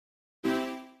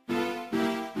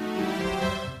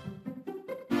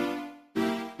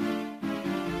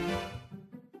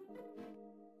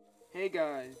Hey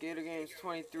guys, Gator Games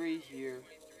 23 here,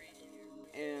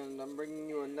 and I'm bringing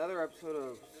you another episode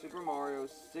of Super Mario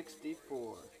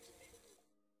 64.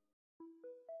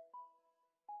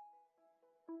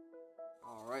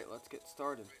 Alright, let's get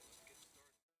started.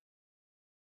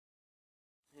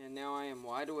 And now I am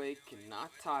wide awake and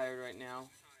not tired right now,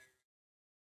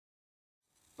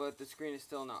 but the screen is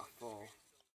still not full,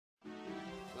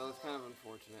 so it's kind of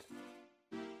unfortunate.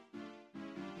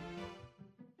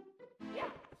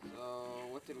 So,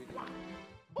 what did we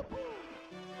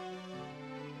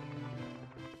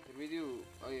do?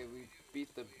 Oh yeah, we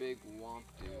beat the big Womp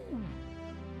dude.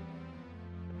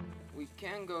 We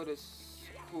can go to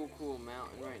Cool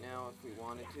Mountain right now if we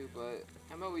wanted to, but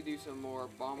how about we do some more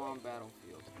Bomb-On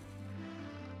Battlefield?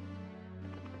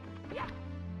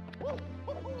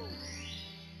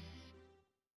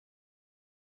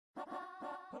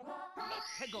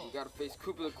 We gotta face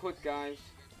Koopa the Quick, guys.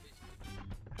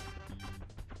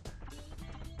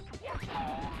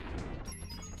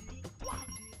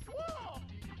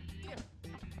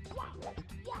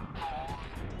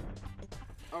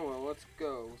 Oh well, let's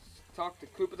go. Let's talk to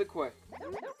Koopa the Quick.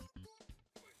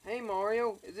 Hey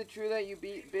Mario, is it true that you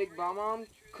beat Big Bomb-On?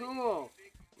 Cool!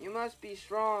 You must be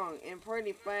strong and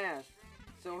pretty fast.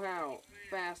 So how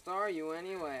fast are you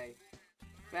anyway?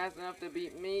 Fast enough to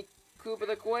beat me, Koopa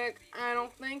the Quick? I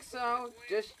don't think so.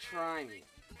 Just try me.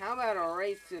 How about a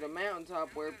race to the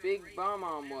mountaintop where Big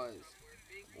Bomb-On was?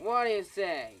 What do you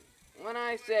say? When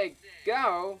I say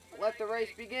go, let the race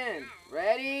begin.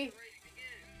 Ready?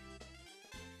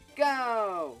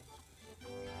 Go!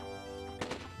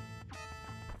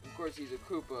 Of course he's a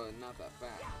Koopa and not that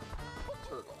fast.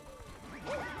 Turtle.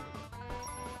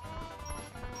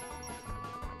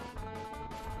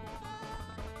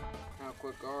 How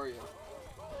quick are you?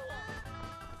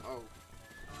 Oh.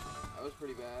 That was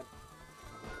pretty bad.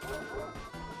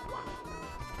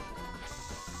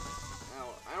 Now,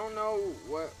 I don't know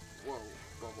what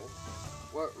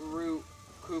route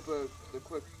Koopa the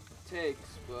Quick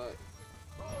takes, but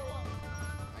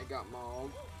I got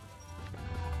mauled.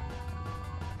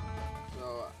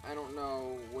 So, I don't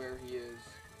know where he is.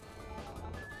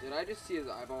 Did I just see his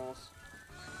eyeballs?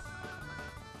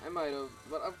 I might have,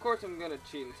 but of course I'm gonna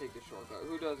cheat and take the shortcut.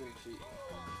 Who doesn't cheat?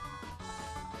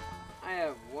 I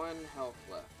have 1 health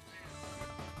left.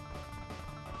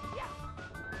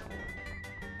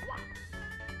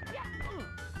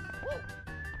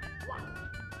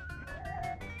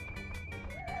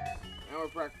 Now we're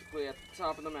practically at the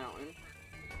top of the mountain.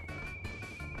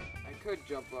 I could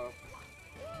jump up,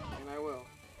 and I will.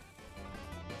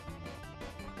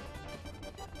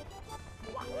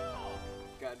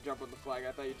 Gotta jump with the flag.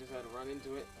 I thought you just had to run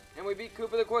into it. And we beat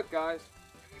Koopa the Quick, guys.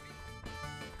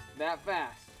 That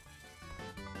fast.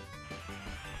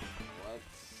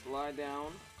 Let's slide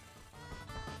down.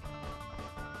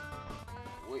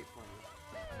 Wait for him.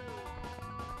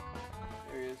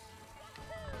 There he is.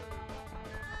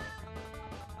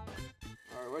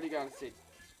 Alright, what do you gotta say?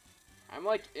 I'm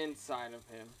like inside of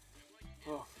him.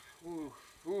 Oh, oof,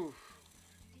 oof.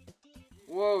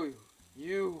 Whoa,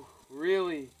 you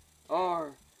really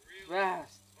are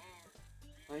fast.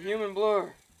 A human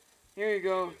blur. Here you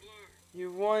go.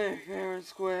 You've won it fair and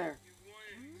square.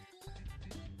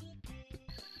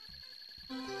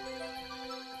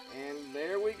 And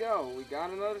there we go. We got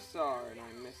another star and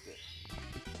I missed it.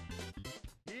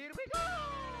 Here we go!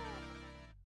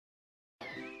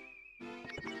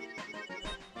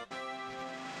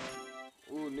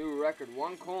 Ooh, new record.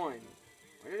 1 coin.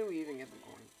 Where did we even get the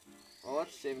coin? Well,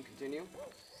 let's save and continue.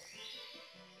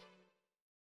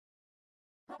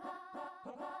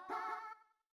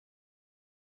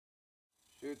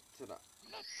 Shoot to the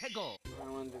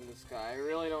island in the sky. I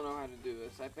really don't know how to do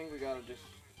this. I think we gotta just...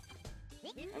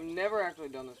 I've never actually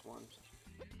done this once.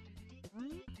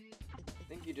 I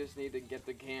think you just need to get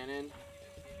the cannon.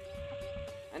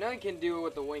 I know you can do it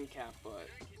with the wing cap, but...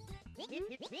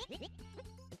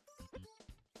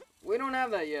 we don't have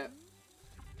that yet.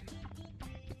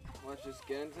 Let's just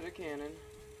get into the cannon.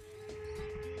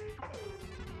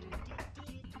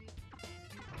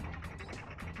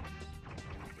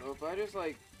 So if I just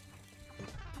like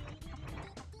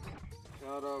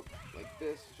shut up like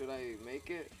this, should I make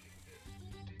it?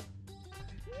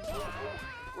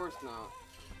 Of course not.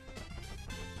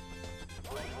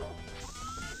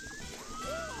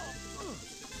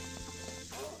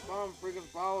 Bomb freaking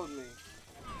followed me.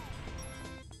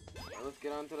 Right, let's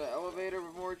get onto the elevator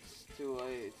before it's too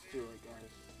late. It's too late,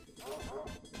 guys.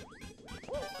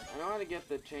 I know how to get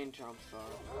the chain chomp star.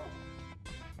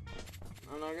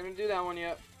 I'm not gonna do that one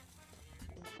yet.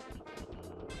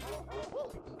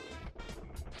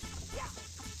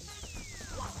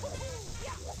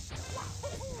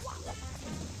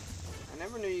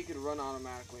 never knew you could run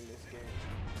automatically in this game.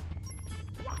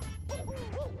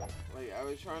 Like, I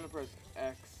was trying to press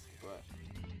X, but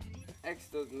X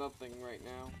does nothing right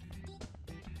now.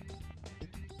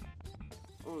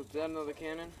 Oh, is that another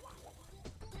cannon?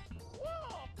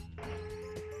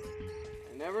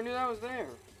 I never knew that was there.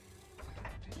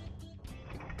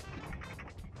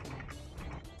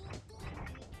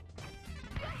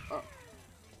 Oh.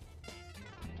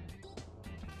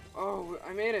 Oh,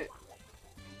 I made it.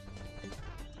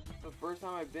 It's the first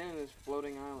time I've been in this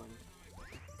floating island.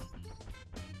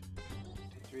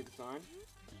 Let's read the sign.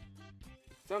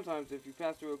 Sometimes, if you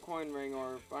pass through a coin ring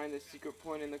or find a secret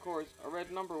point in the course, a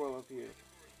red number will appear.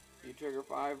 If you trigger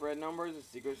 5 red numbers, a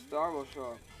secret star will show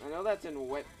up. I know that's in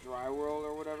Wet Dry World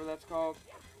or whatever that's called.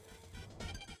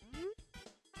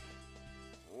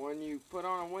 When you put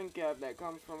on a wing cap that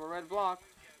comes from a red block,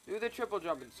 do the triple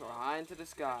jump and soar high into the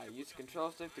sky. Use the control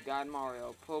stick to guide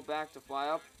Mario. Pull back to fly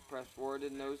up, press forward to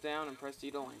nose down, and press C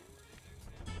to land.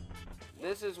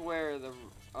 This is where the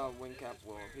wing cap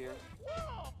will appear.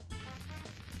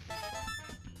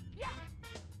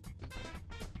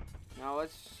 Now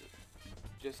let's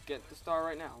just get the star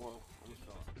right now. Whoa, almost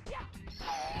fell.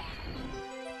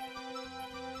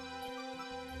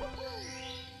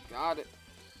 Got it.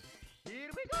 Here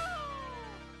we go!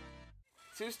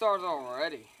 2 stars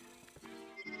already.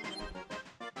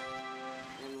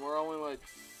 And we're only like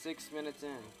 6 minutes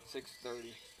in.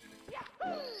 6:30.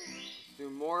 Let's do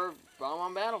more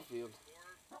Bomb Battlefield.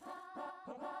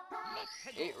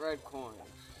 8 red coins.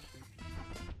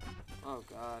 Oh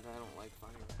god, I don't like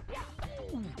finding that.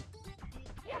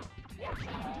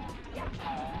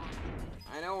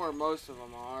 I know where most of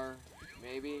them are.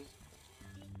 Maybe.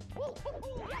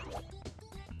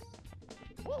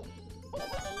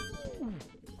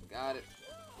 Got it.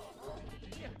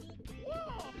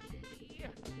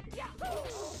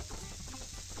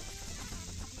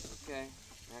 Okay.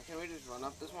 Now can we just run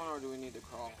up this one or do we need to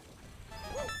crawl?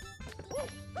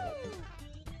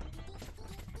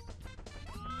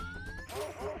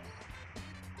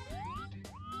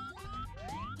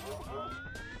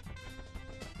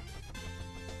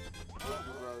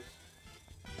 Gross.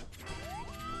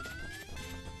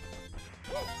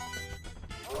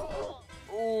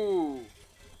 Ooh!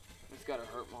 This gotta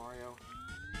hurt Mario.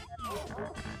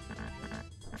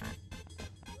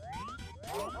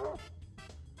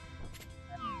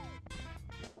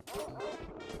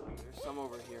 There's some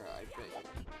over here, I bet.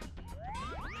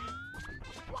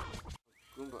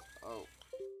 Goomba. Oh.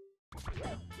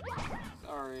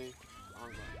 Sorry.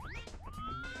 Wrong button.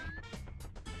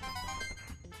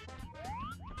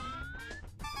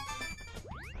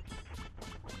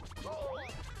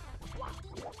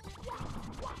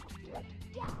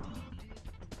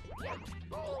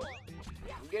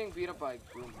 I'm getting beat up by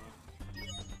Goomba.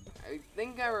 I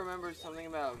think I remember something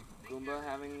about Goomba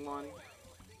having one.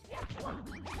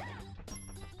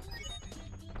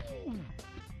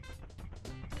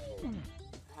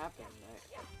 Happened.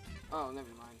 Oh,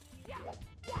 never mind.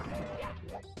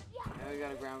 Now we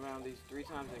gotta ground pound these 3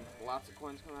 times and lots of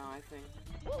coins come out, I think.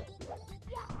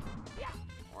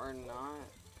 Or not.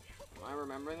 Am I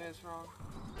remembering this wrong?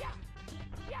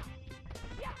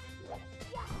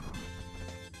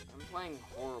 I'm playing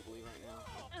horribly right now.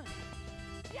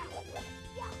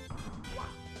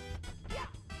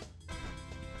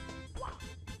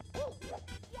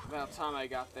 About time I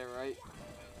got there, right?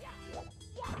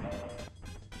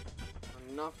 For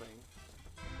nothing.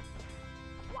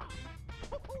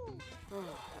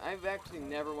 I've actually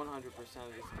never 100% of this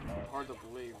game. Hard to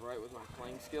believe, right, with my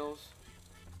playing skills.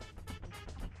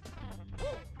 I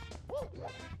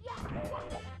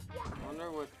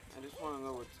wonder what, I just want to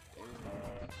know what's in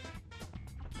here.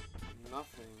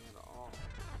 Nothing at all.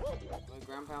 So I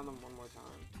ground pound them one more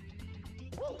time.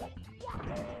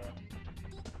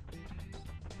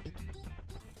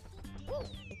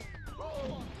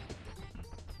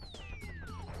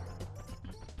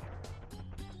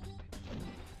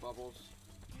 Bubbles.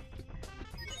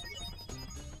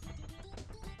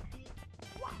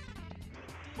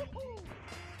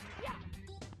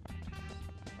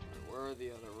 Where are the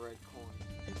other red coins?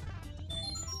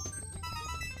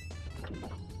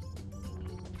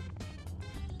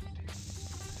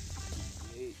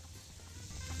 8.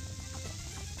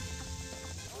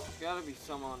 There's gotta be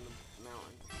some on the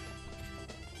mountain.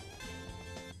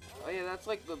 Oh yeah, that's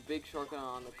like the big shortcut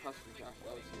on the custom track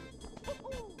that was here.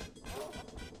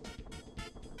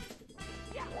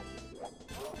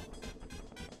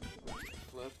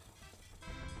 Flip.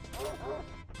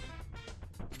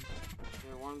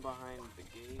 There's one behind the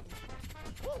gate.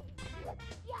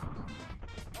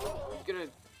 He's gonna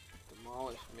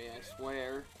demolish me, I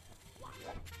swear.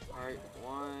 Alright,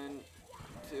 1,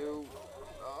 2.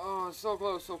 Oh, so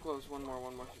close, so close. One more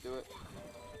should do it.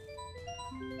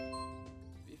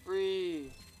 Be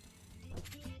free.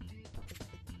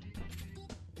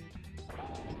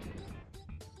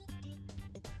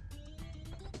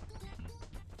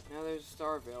 Now there's a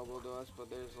star available to us, but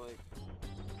there's like...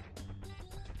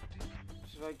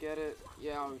 Should I get it?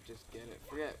 Yeah, I'll just get it.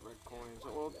 Forget red coins.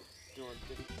 We'll do a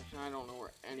different mission. I don't know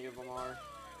where any of them are.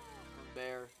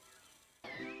 There. I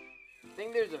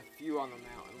think there's a few on the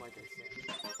mountain, like I said.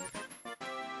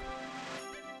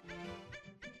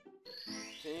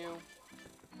 Continue.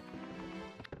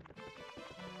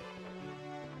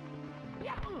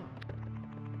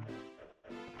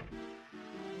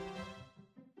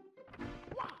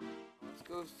 Let's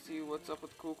go see what's up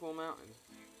with Cool Cool Mountain.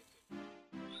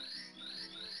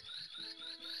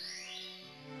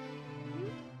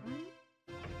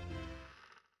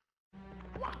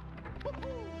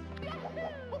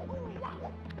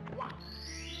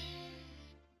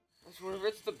 I swear if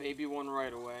it's the baby one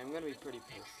right away, I'm gonna be pretty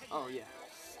pissed. Oh yeah,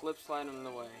 slip slide in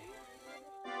the way.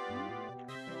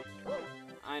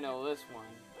 I know this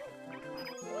one.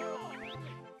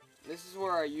 This is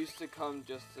where I used to come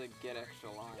just to get extra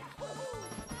lives.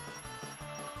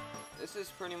 This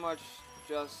is pretty much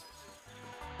just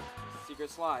secret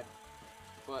slide,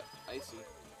 but icy.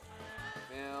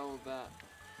 Fail that.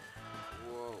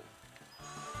 Whoa.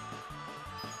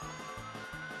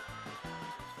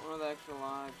 One of the extra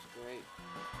lives, great.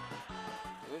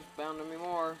 There's bound to be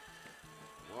more.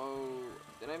 Whoa,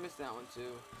 did I miss that one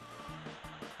too?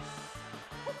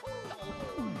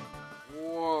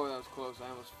 Whoa, that was close. I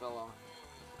almost fell off.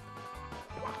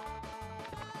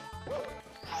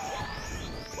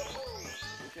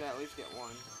 We could at least get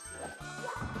one.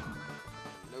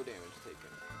 No damage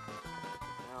taken.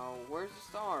 Now, where's the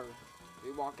star? Do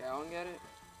we walk out and get it?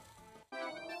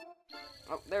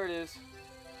 Oh, there it is.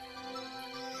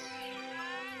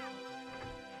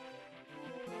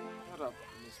 Shut up,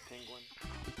 Miss Penguin.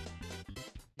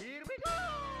 Here we go!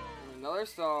 Another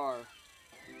star.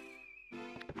 I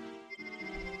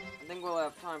think we'll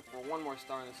have time for one more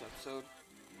star in this episode.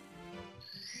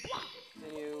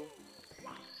 Continue.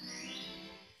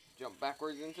 Jump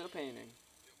backwards into the painting.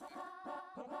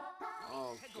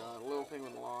 Oh god, Little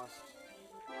Penguin lost.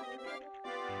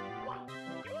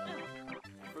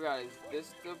 I forgot, is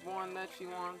this the one that she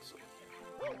wants?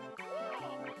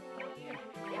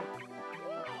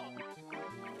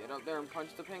 Get up there and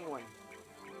punch the penguin.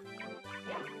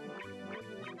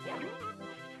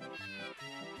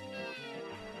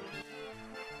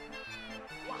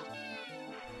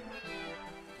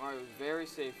 Mario's very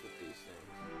safe with these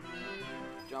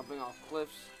things. Jumping off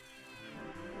cliffs.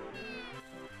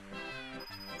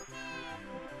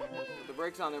 Put the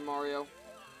brakes on there, Mario.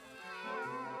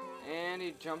 And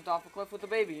he jumped off a cliff with the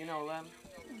baby, you know them.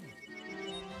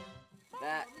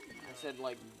 That, I said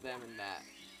like them and that.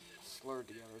 Slurred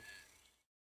together.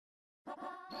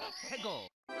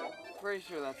 Pretty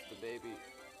sure that's the baby.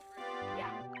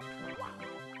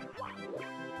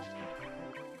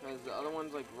 Because the other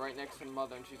one's like right next to the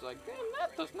mother and she's like, damn,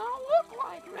 that does not look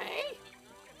like me.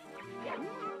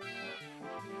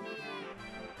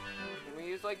 Can we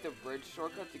use like the bridge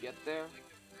shortcut to get there?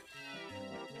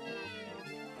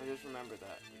 I just remembered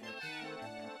that.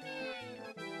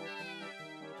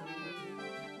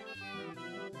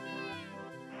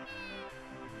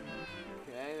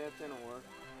 Okay, that didn't work.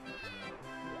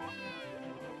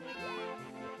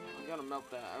 I'm gonna melt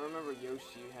that. I remember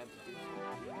Yoshi had to do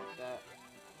something like that.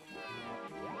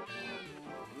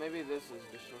 Maybe this is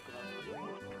the shortcut.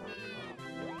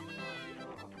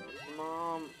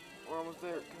 Mom, we're almost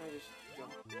there. Can I just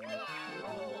jump?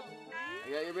 I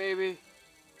got your baby.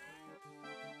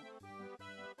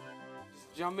 Just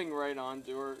jumping right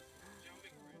onto her.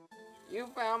 You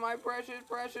found my precious,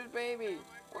 precious baby.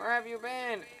 Where have you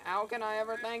been? How can I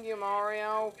ever thank you,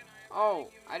 Mario? Oh,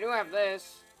 I do have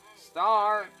this.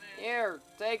 Star. Here,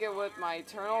 take it with my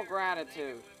eternal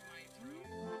gratitude.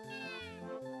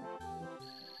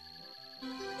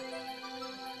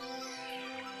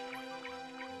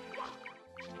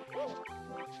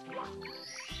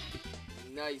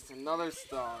 Nice, another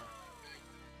star.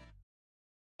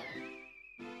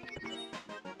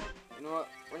 You know what?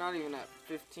 We're not even at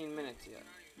 15 minutes yet.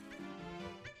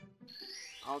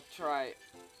 I'll try.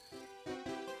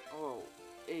 Oh,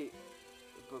 8.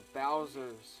 But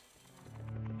Bowser's.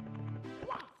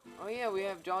 Oh yeah, we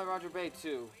have Jolly Roger Bay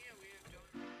too.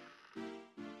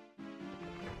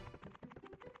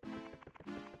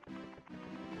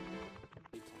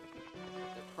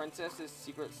 The Princess's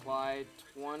Secret Slide,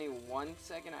 21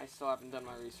 second. I still haven't done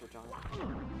my research on it.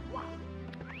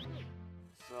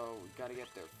 So so we gotta get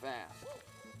there fast.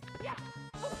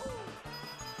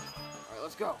 Alright,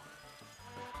 let's go.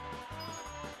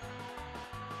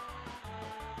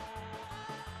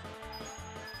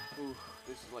 Ooh,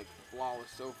 this is like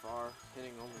flawless so far,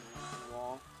 hitting over the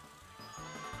wall.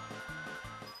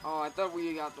 Oh, I thought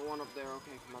we got the one up there.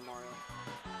 Okay, come on, Mario.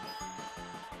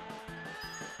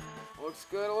 Looks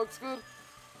good, it looks good.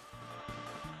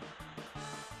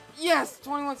 Yes!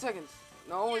 21 seconds.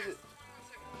 No, is it?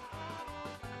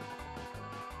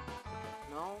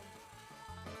 No?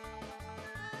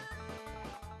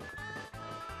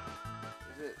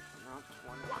 Is it not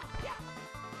 20? What?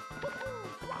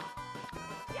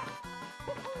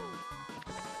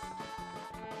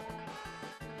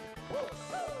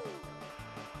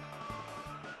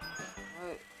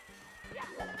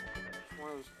 One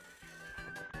of those.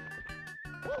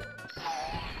 I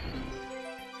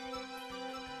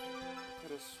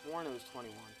could have sworn it was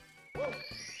 21.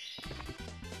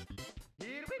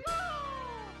 Here we go!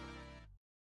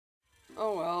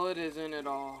 Oh well, it isn't at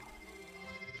all.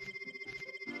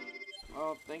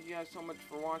 Well, thank you guys so much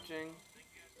for watching,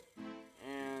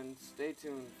 and stay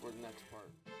tuned for the next part.